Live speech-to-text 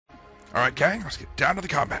Alright, gang, let's get down to the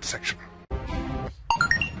combat section.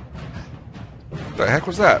 The heck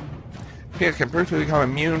was that? He can briefly become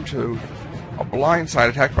immune to a blindside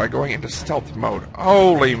attack by going into stealth mode.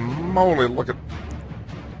 Holy moly, look at...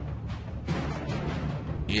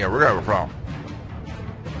 Yeah, we're gonna have a problem.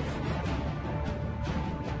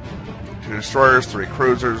 2 destroyers, 3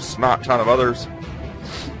 cruisers, not a ton of others.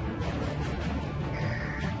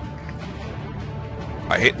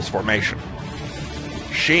 I hate this formation.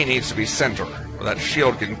 She needs to be center, where that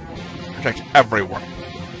shield can protect everyone.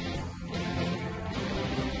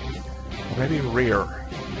 Or maybe rear.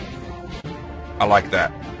 I like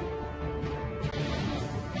that.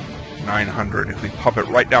 900, if we pump it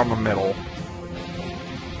right down the middle.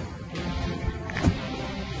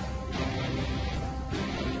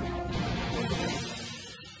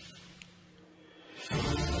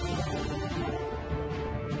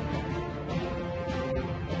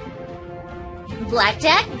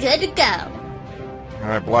 Blackjack, good to go.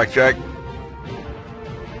 Alright, Blackjack.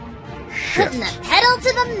 Shit. Putting the pedal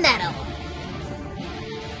to the metal.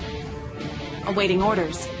 Awaiting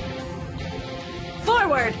orders.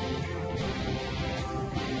 Forward!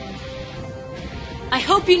 I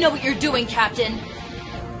hope you know what you're doing, Captain.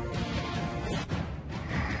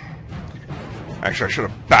 Actually, I should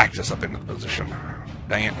have backed this up into the position.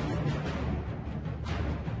 Dang it.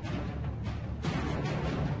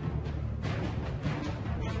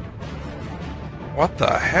 What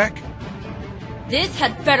the heck? This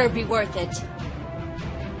had better be worth it.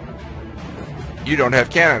 You don't have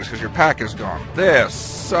cannons because your pack is gone. This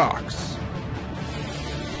sucks.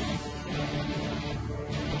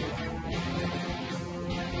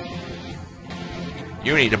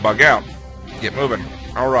 You need to bug out. Get moving.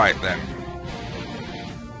 Alright then.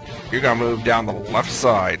 You're gonna move down the left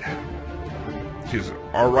side. Use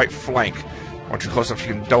our right flank. Once you're close enough,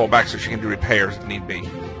 you can double back so she can do repairs if need be.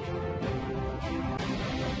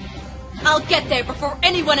 I'll get there before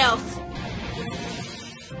anyone else.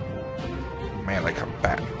 Man, they come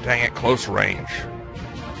back. Dang it, close range.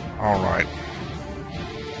 Alright.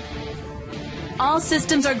 All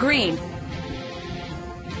systems are green.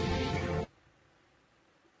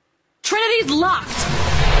 Trinity's locked!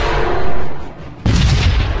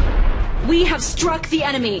 We have struck the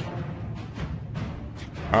enemy.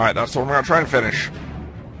 Alright, that's the one we're gonna try and finish.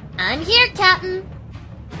 I'm here, Captain.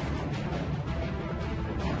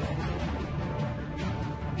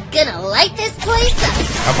 Gonna light this place up.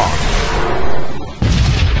 Come on.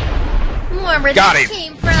 More where Got that him.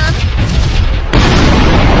 came from.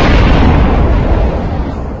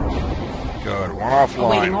 Good, one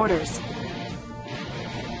offline. Awaiting orders.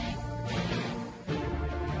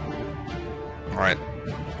 Alright.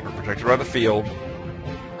 We're protected by the field.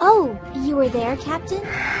 Oh, you were there, Captain?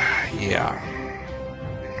 Yeah.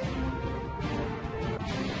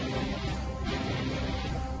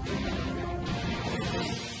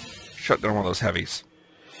 Shut down one of those heavies.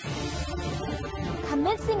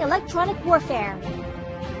 Commencing electronic warfare.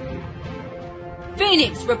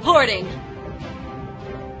 Phoenix reporting.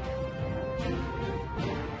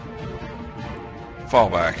 Fall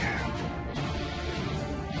back.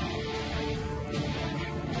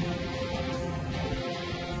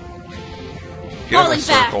 Get in the Falling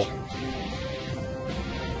back. circle.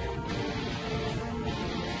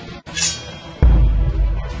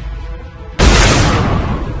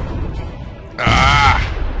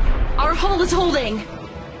 Ah! Our hull is holding.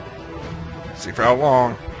 See for how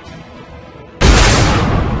long.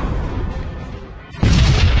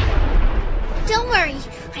 Don't worry,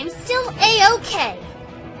 I'm still A-OK.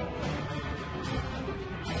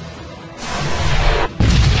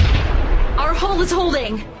 Our hull is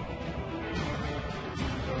holding.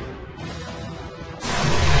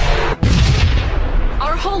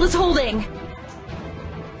 Our hull is holding.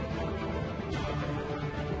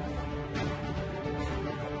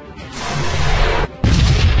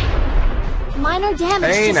 Minor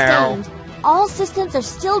damage Hey, sustained. now. All systems are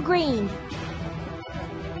still green.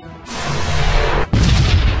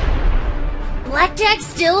 Blackjack's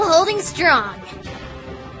still holding strong.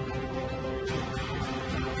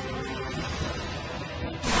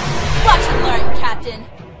 Watch and learn, Captain.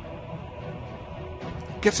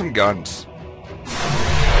 Get some guns.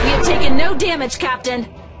 We have taken no damage, Captain.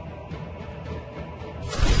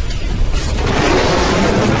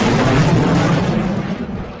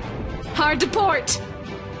 Hard to port.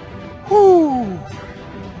 Whoo!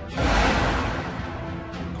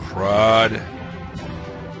 Crud.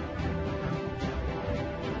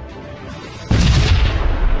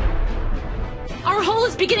 Our hull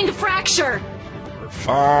is beginning to fracture. We're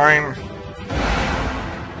fine.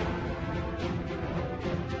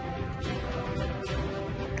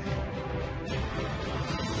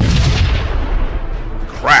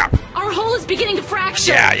 beginning to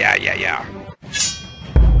fracture! Yeah.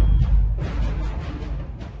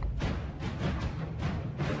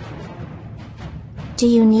 Do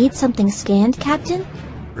you need something scanned, Captain?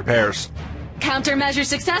 Repairs. Countermeasure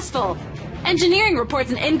successful! Engineering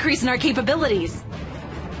reports an increase in our capabilities.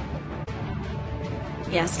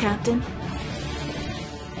 Yes, Captain?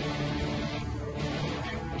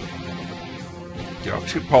 You know,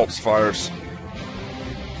 2 pulse fires.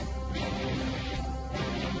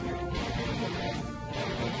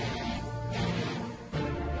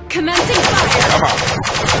 Commencing fire! Come on.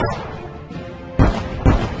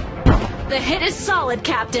 The hit is solid,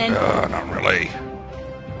 Captain. Not really.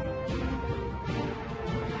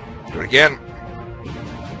 Do it again.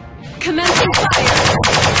 Commencing fire!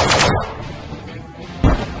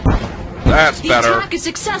 That's The better. attack is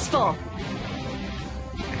successful!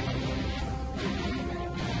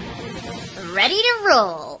 Ready to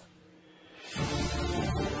roll.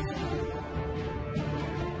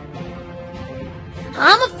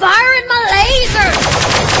 I'm firing my lasers!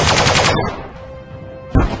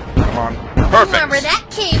 Come on. Perfect. Wonder where that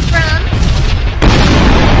came from.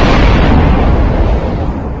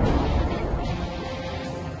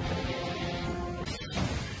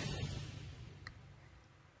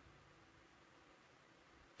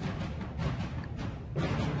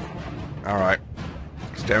 Alright.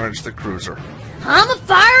 Let's damage the cruiser. I'm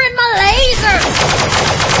firing my lasers!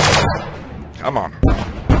 Come on.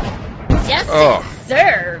 Justice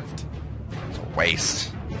served. It's a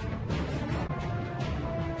waste.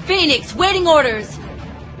 Phoenix, waiting orders!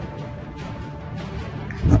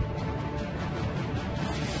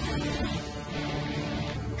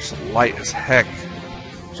 It's light as heck.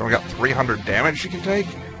 It's only got 300 damage she can take?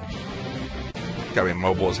 Gotta be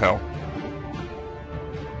mobile as hell.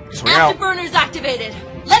 Swing out. Afterburners activated!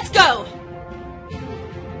 Let's go!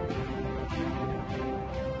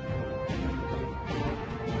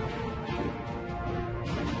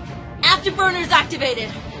 Afterburners activated!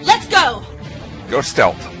 Let's go! Go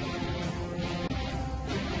stealth.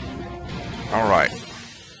 Alright.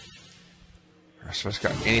 So it's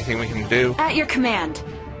got anything we can do? At your command.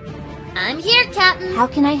 I'm here, Captain. How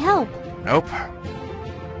can I help? Nope.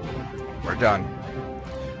 We're done.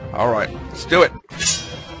 Alright, let's do it.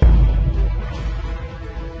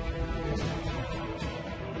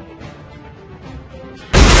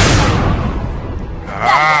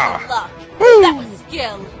 That was luck. That was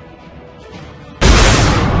skill.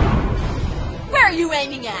 Where are you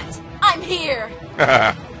aiming at? I'm here.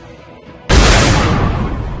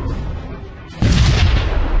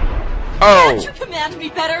 Oh! Can't you command me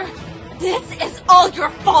better? This is all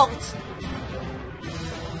your fault.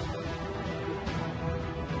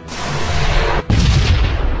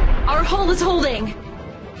 Our hull is holding.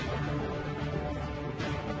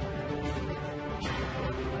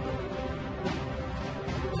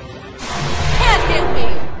 Can't hit me.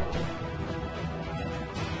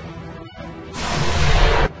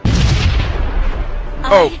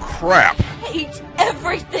 Oh, crap! I hate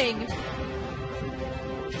everything.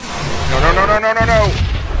 No.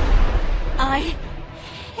 I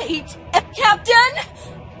hate Captain.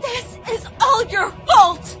 This is all your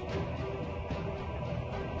fault.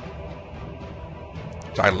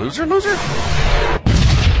 Did I lose her?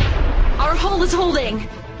 Our hull is holding.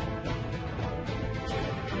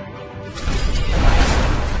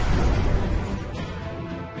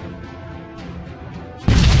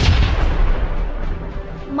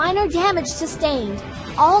 Minor damage sustained.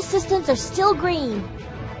 All systems are still green.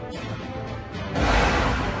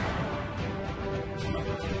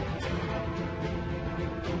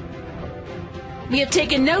 We have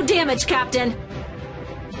taken no damage, Captain.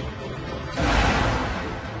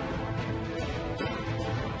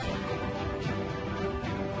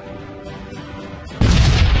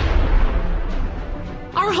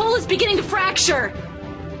 Our hull is beginning to fracture.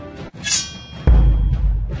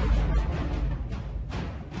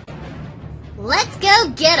 Let's go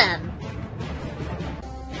get him.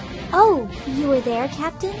 Oh, you were there,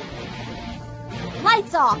 Captain?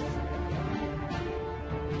 Lights off!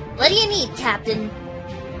 What do you need, Captain?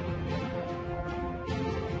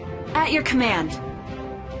 At your command.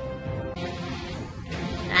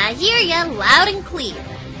 I hear ya loud and clear.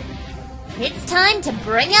 It's time to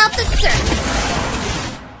bring out the circus.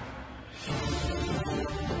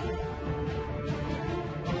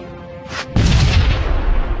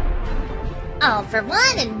 All for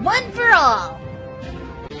one and one for all.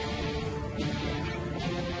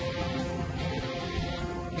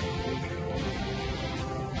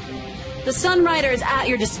 The Sunrider is at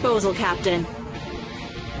your disposal, Captain.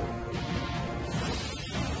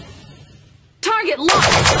 Target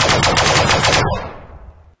locked!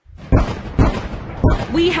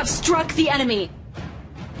 We have struck the enemy.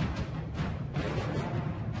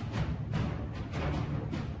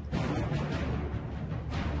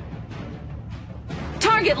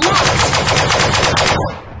 Target locked.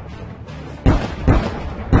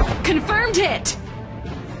 Confirmed hit.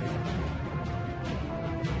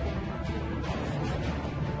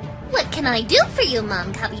 What can I do for you,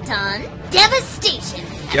 Mon Capitan? Devastation!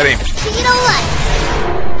 Get him. Speed of light!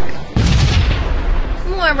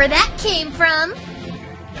 More where that came from.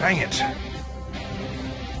 Dang it.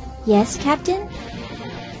 Yes, Captain?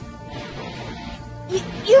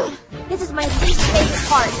 You! This is my least favorite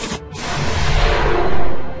part.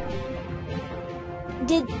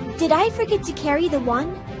 Did I forget to carry the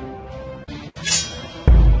one?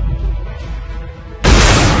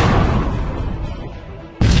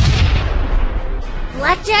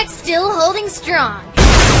 Blackjack's still holding strong.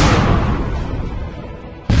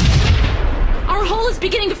 Our hull is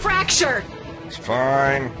beginning to fracture. It's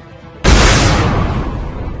fine.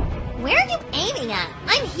 Where are you aiming at?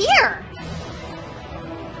 I'm here!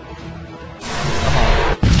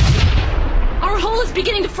 Our hull is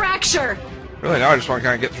beginning to fracture. Really, now I just want to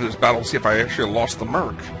kind of get through this battle and see if I actually lost the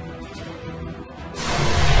Merc.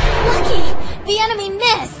 Lucky! The enemy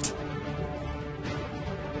missed!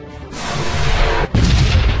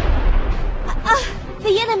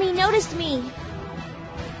 The enemy noticed me.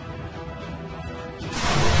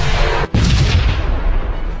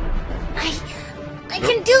 I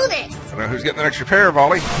can do this! I don't know who's getting the next repair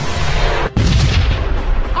volley.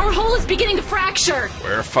 Our hull is beginning to fracture.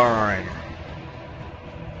 We're fine.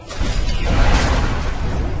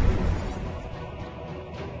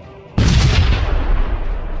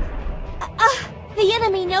 The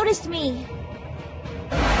enemy noticed me.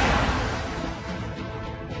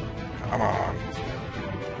 Come on.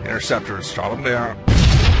 Interceptors, shot them down.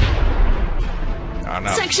 Oh,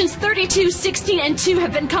 no. Sections 32, 16, and 2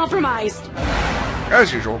 have been compromised.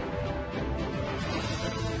 As usual.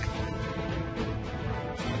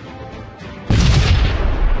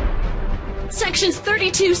 Sections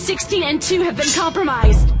 32, 16, and 2 have been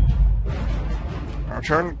compromised. Our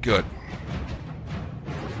turn? Good.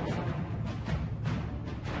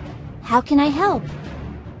 How can I help?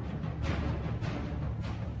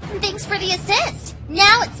 Thanks for the assist!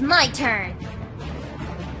 Now it's my turn!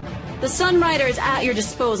 The Sunrider is at your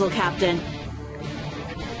disposal, Captain.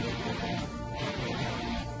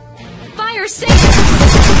 Fire safe!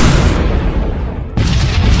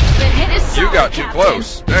 The hit is solid, You got too Captain.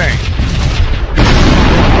 close. Dang.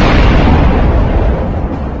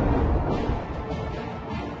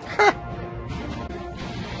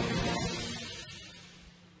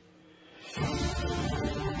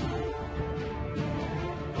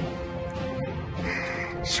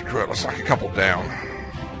 Screw it, let's knock a couple down.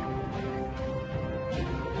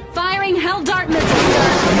 Firing Hell Dart missiles, sir.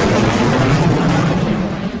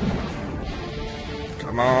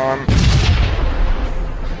 Come on.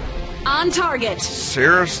 On target.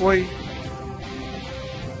 Seriously?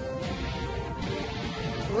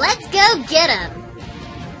 Let's go get him!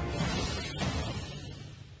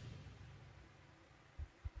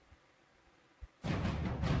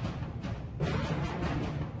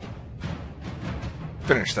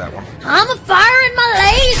 Finish that one. I'm firing my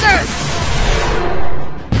lasers!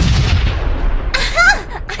 Aha!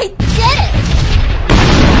 I did it!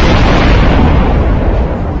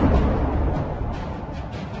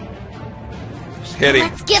 Just hit him.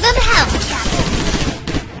 Let's give him hell, Captain!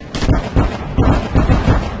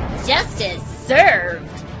 Justice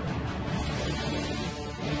served!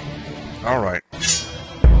 Alright.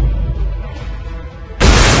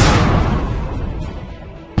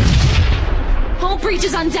 Hull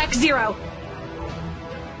breaches on deck 0.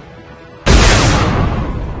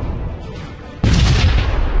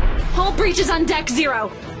 Hull breaches on deck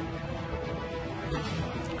 0.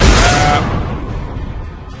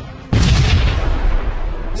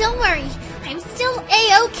 Don't worry, I'm still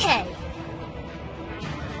A-OK.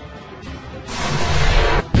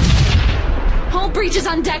 Hull breaches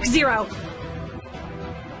on deck 0.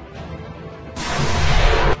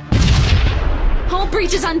 Hull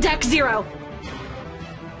breaches on deck 0.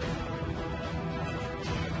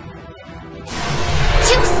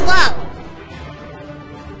 Too slow!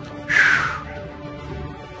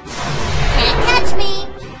 Can't catch me!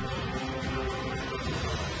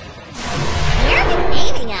 Where are you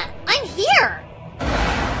aiming at? I'm here!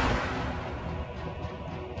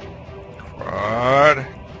 Crud.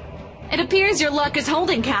 It appears your luck is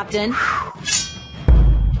holding, Captain.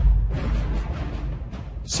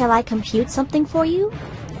 Shall I compute something for you?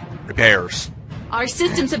 Repairs. Our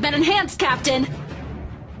systems have been enhanced, Captain.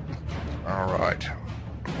 Alright.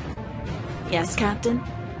 Yes, Captain?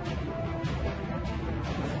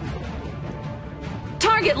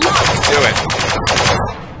 Target locked! Do it.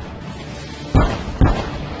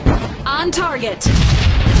 On target.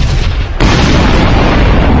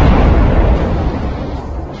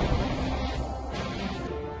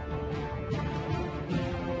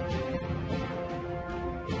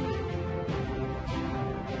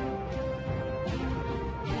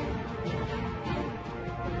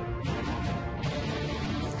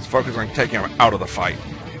 Let's focus on taking him out of the fight.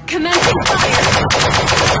 Commencing fire!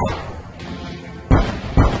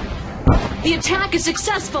 The attack is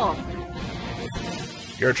successful!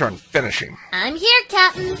 Your turn. Finish him. I'm here,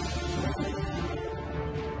 Captain.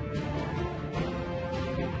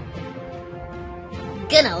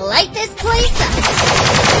 Gonna light this place up.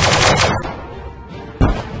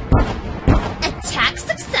 Attack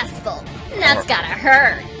successful. That's gotta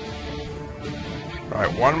hurt.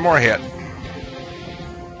 Alright, one more hit.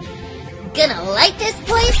 Gonna light this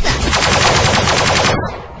place up.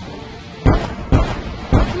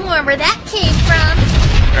 More where that came from.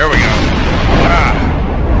 There we go.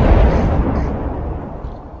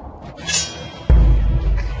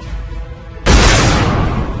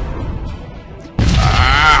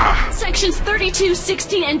 Ah. Sections 32,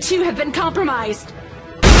 16, and 2 have been compromised.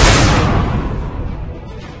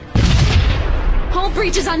 Hull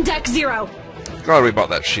breach is on deck 0. Glad we bought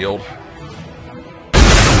that shield.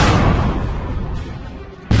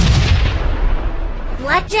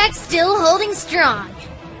 Blackjack's still holding strong.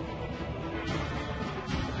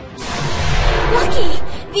 Lucky!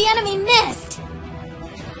 The enemy missed!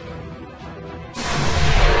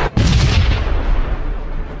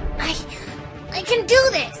 I can do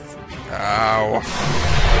this! Ow.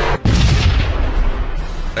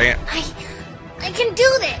 Dang it. I can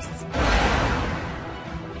do this!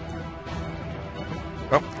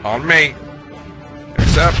 Oh, on me.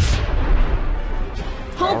 Intercepts.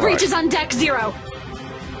 Hull All breach right. is on deck 0.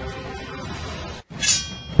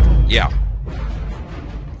 Yeah.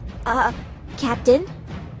 Captain?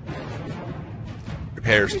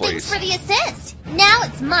 Repairs, Thanks please. for the assist! Now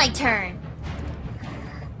it's my turn.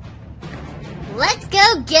 Let's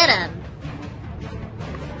go get him!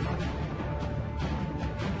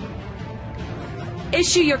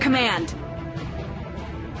 Issue your command.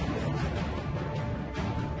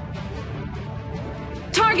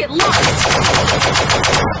 Target locked!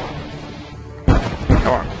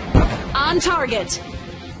 Come on. On target.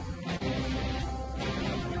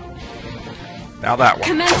 Now that one.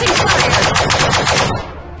 Commencing fire!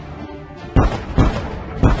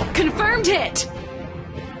 Confirmed hit!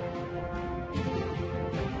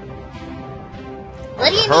 What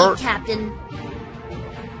do you Hurt. need, Captain?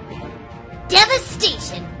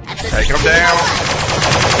 Devastation at the Take him speed down. of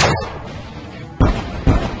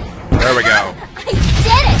light. There we go. I did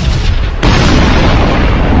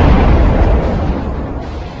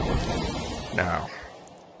it! Now.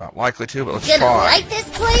 Not likely to, but let's Gonna try. light this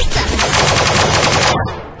place up.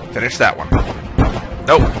 Finish that one.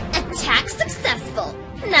 Nope. Attack successful.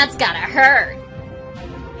 That's gotta hurt.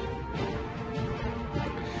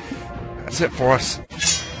 That's it for us.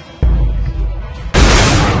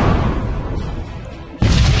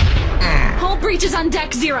 Hull breach is on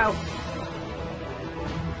deck 0.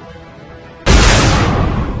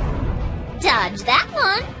 Dodge that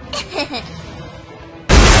one.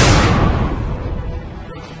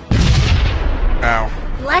 Ow.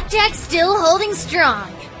 Blackjack's still holding strong.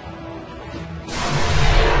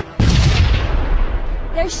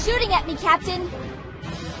 They're shooting at me, Captain.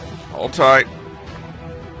 Hold tight.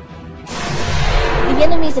 The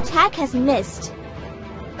enemy's attack has missed.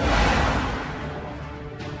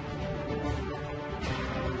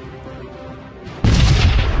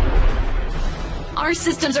 Our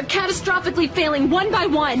systems are catastrophically failing one by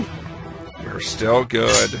one. We're still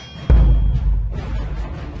good.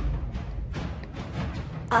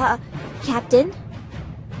 Captain?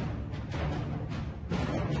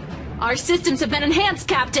 Our systems have been enhanced,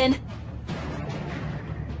 Captain.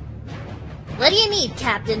 What do you need,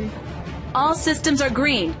 Captain? All systems are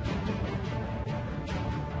green.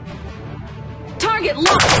 Target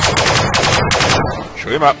locked!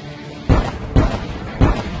 Shoot him up.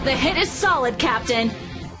 The hit is solid, Captain.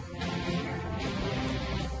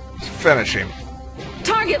 Finish him.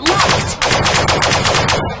 Target locked!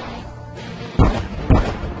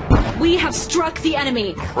 We have struck the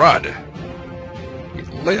enemy. Crud. He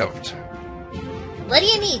lived. What do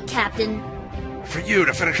you need, Captain? For you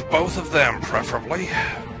to finish both of them, preferably.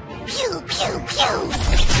 Pew, pew, pew!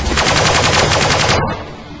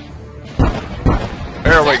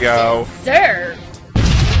 There we go. Served!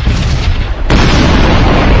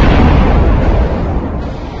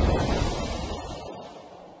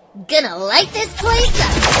 Gonna light this place up.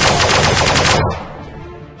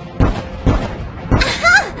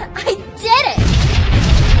 Aha! I did it!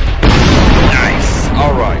 Nice.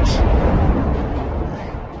 All right.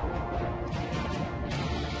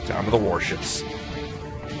 Down to the warships.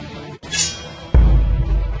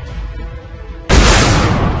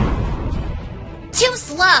 Too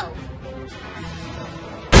slow.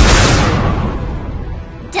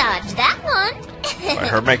 Dodge that one. By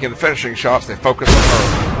her making the finishing shots, they focus on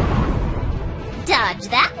her. Dodge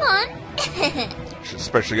that one. She's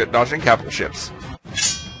especially good at dodging capital ships.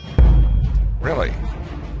 Really?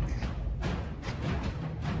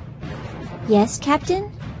 Yes,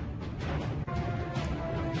 Captain?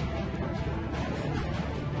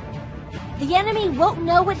 The enemy won't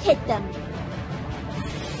know what hit them.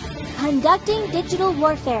 Conducting digital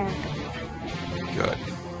warfare. Good.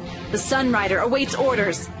 The Sunrider awaits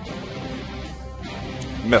orders.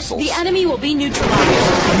 Missiles. The enemy will be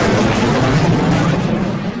neutralized.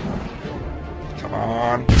 Come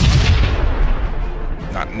on.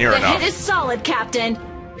 Not near The enough. hit is solid, Captain.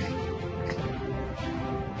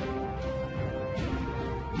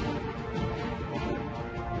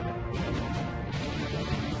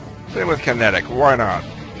 Same with kinetic. Why not?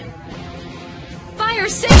 Fire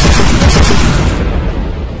 6!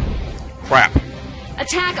 Crap.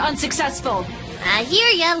 Attack unsuccessful. I hear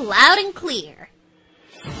ya loud and clear.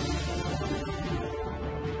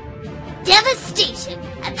 Devastation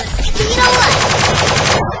at the speed of light.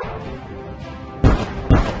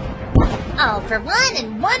 All for one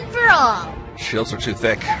and one for all. Shields are too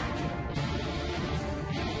thick.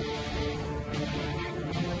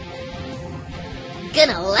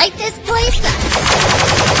 Gonna light this place up.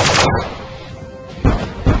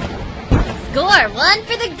 Score one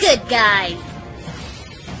for the good guys.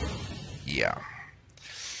 Yeah.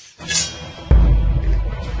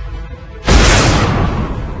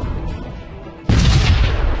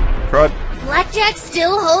 Crud. Blackjack's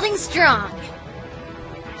still holding strong.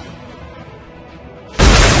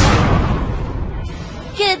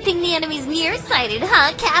 Good thing the enemy's nearsighted,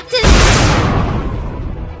 huh, Captain?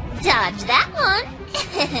 Dodge that one.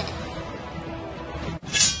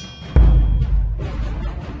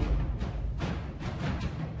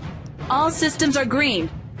 All systems are green.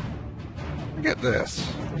 Get this.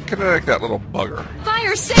 Kinetic that little bugger.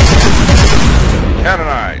 Fire 6!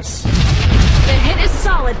 Canonize. The hit is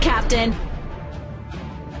solid, Captain.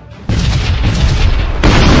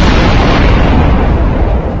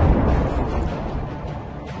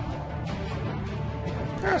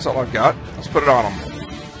 That's all I've got. Let's put it on them.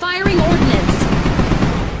 Firing ordnance.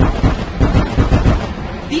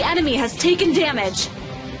 The enemy has taken damage.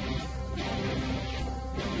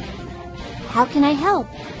 How can I help?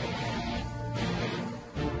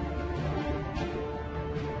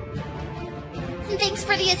 Thanks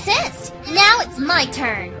for the assist. Now it's my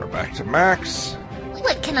turn. We're back to max.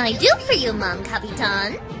 What can I do for you, Mon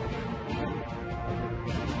Capitan?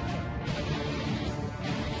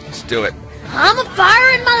 Let's do it. I'm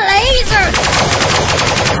firing my lasers!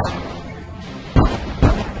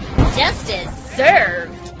 Justice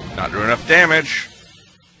served. Not doing enough damage.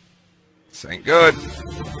 This ain't good.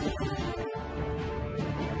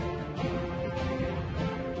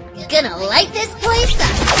 Gonna light this place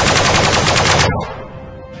up.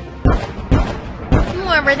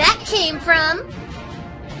 More where that came from. You're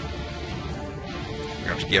gonna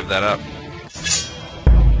have to give that up.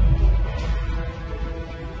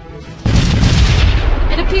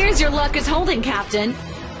 It appears your luck is holding, Captain.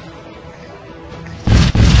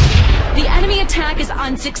 The enemy attack is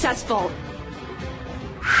unsuccessful.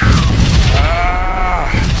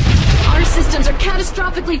 Our systems are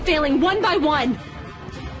catastrophically failing one by one.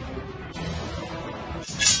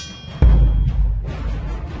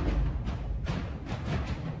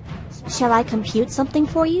 Shall I compute something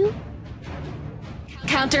for you?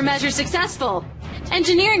 Countermeasure successful.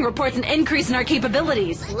 Engineering reports an increase in our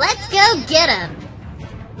capabilities. Let's go get him.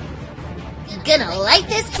 Gonna light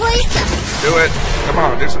this place up. Do it. Come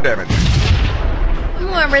on, do some damage.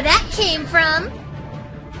 More where that came from.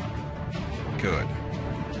 Good.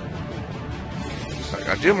 It's not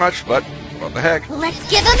gonna do much, but what the heck? Let's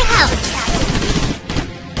give him hell, Captain.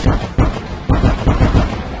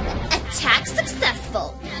 Attack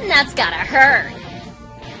successful. That's gotta hurt.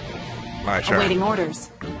 My turn. Awaiting orders.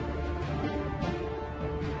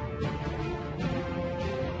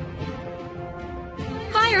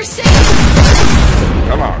 Fire 6!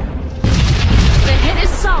 Come on. The hit is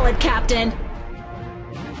solid, Captain.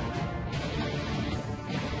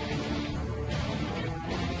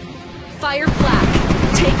 Fire flak.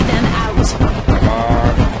 Take them out. Come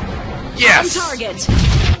on. Yes! On target.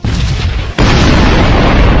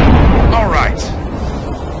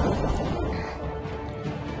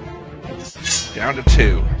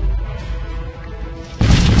 2.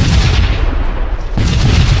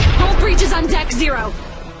 Hull breach is on deck 0.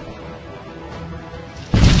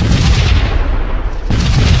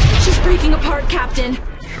 She's breaking apart, Captain.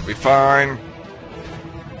 Should be fine.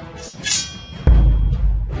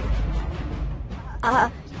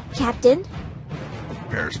 Captain?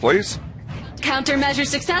 Repairs, please. Countermeasure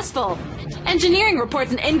successful. Engineering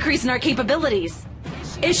reports an increase in our capabilities.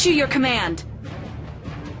 Issue your command.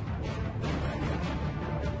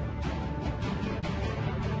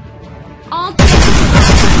 All... The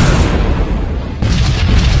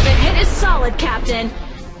hit is solid, Captain.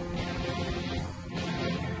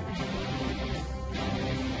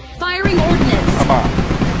 Firing ordnance. Come on.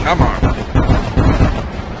 Come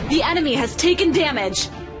on. The enemy has taken damage.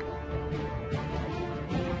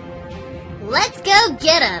 Let's go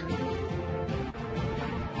get him.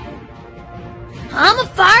 I'm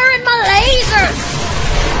firing my lasers.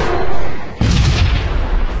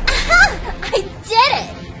 I did it.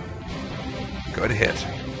 Good hit.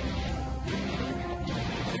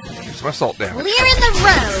 Do some assault damage. Clearing the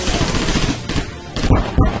road.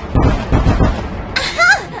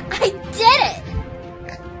 I did it.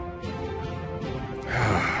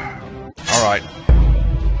 Alright.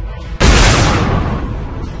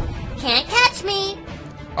 Can't catch me.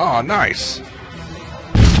 Oh, nice.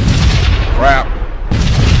 Crap.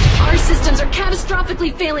 Our systems are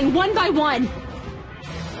catastrophically failing one by one.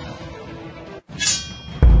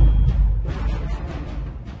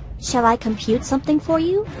 Shall I compute something for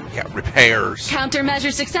you? Yeah, repairs.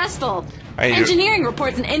 Countermeasure successful. I need to- Engineering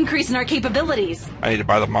reports an increase in our capabilities. I need to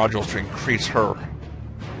buy the modules to increase her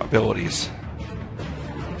abilities.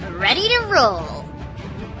 Ready to roll.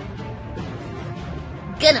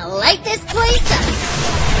 Gonna light this place up.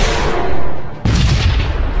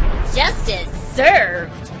 Justice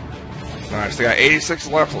served. Nice. They got 86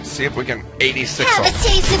 left. Let's see if we can 86 Have a them.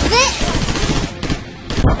 taste of this.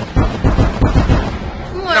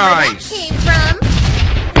 More Nice. where that came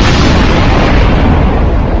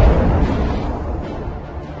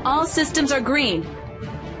from. All systems are green.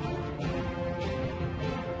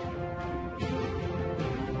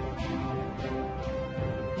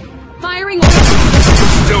 Firing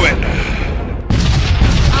ordnance. Do it.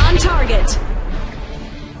 On target.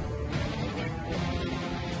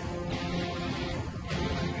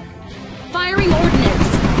 Firing ordnance.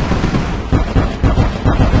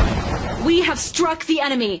 We have struck the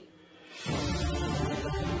enemy.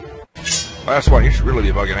 Last one. You should really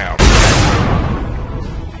be bugging out.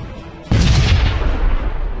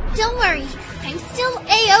 Don't worry, I'm still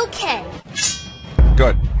A-OK.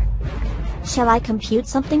 Good. Shall I compute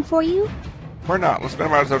something for you? We're not. Let's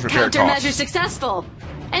minimize those repair Countermeasure costs. successful.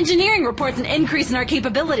 Engineering reports an increase in our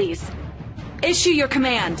capabilities. Issue your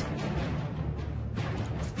command.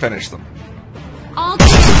 Finish them. All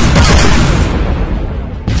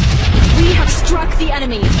We have struck the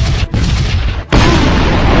enemy.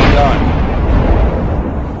 Done.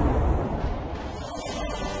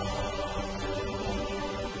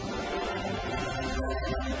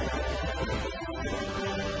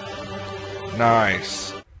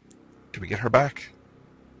 Nice. Did we get her back?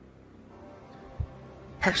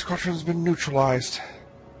 Pack Squadron has been neutralized.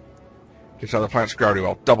 Gets out of the planet's gravity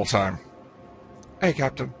well. Double time. Hey,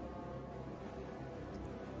 Captain.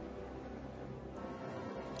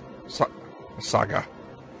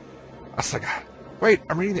 Asaga. Wait,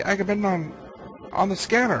 I'm reading the Agamemnon on the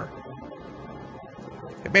scanner.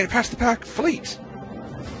 It made it past the Pack fleet.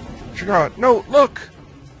 Shigara, no, look!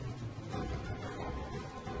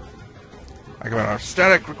 Agamemnon,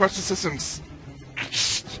 static, request assistance.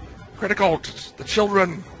 Critical, the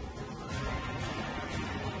children.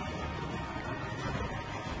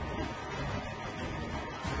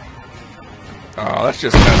 Oh, that's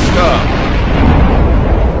just messed up.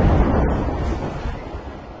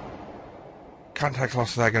 Contact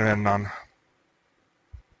lost with Agamemnon.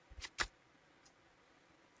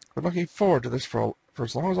 Been looking forward to this for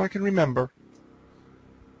as long as I can remember.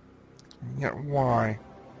 And yet why?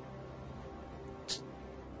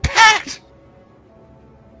 Pat!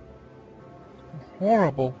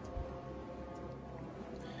 Horrible.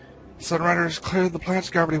 Sunrider has cleared the planet's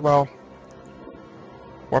gravity well.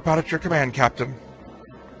 Warp out at your command, Captain.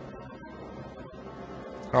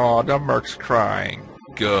 Oh, dumb Merc's crying.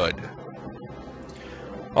 Good.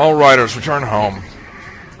 All riders, return home.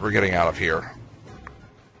 We're getting out of here.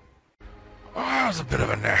 Oh, that was a bit of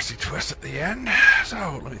a nasty twist at the end. So,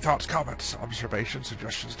 let me thoughts, comments, observations,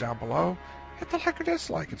 suggestions down below. Hit the like or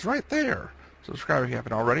dislike. It's right there. Subscribe if you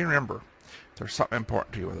haven't already. Remember, if there's something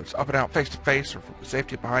important to you, whether it's up and out face-to-face or from the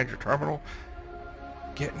safety behind your terminal,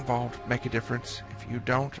 Get involved, make a difference. If you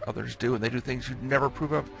don't, others do, and they do things you'd never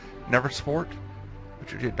approve of, never support,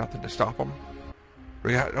 but you did nothing to stop them.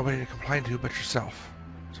 You got nobody to complain to but yourself.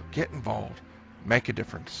 So get involved, make a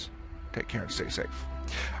difference. Take care and stay safe.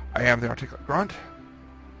 I am the Articulate Grunt,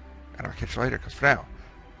 and I'll catch you later, because for now,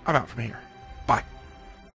 I'm out from here. Bye.